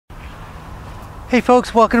Hey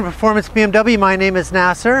folks, welcome to Performance BMW. My name is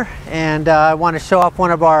Nasir, and I want to show off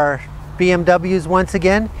one of our BMWs once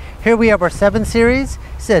again. Here we have our 7 Series.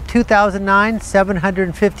 It's a 2009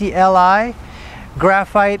 750 Li,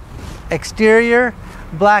 graphite exterior,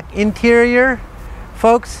 black interior.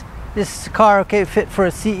 Folks, this car fit for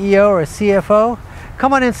a CEO or a CFO.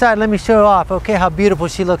 Come on inside, let me show off how beautiful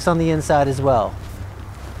she looks on the inside as well.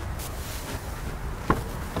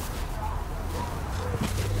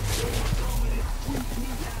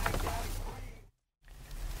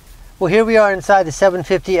 Well, here we are inside the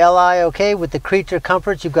 750 Li, with the creature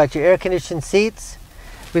comforts. You've got your air-conditioned seats.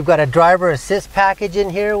 We've got a driver assist package in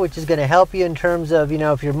here, which is going to help you in terms of,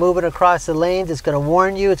 if you're moving across the lanes, it's going to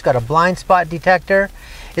warn you. It's got a blind spot detector.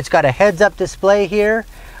 It's got a heads-up display here,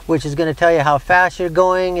 which is going to tell you how fast you're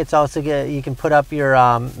going. It's also you can put up your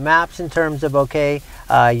maps in terms of,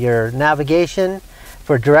 your navigation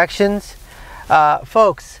for directions.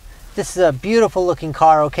 Folks, this is a beautiful looking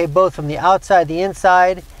car, both from the outside, the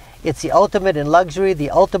inside. It's the ultimate in luxury,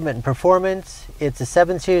 the ultimate in performance. It's a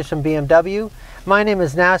 7 Series from BMW. My name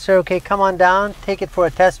is Nasir, come on down, take it for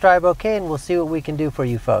a test drive, and we'll see what we can do for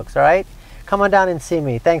you folks, all right? Come on down and see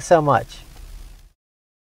me. Thanks so much.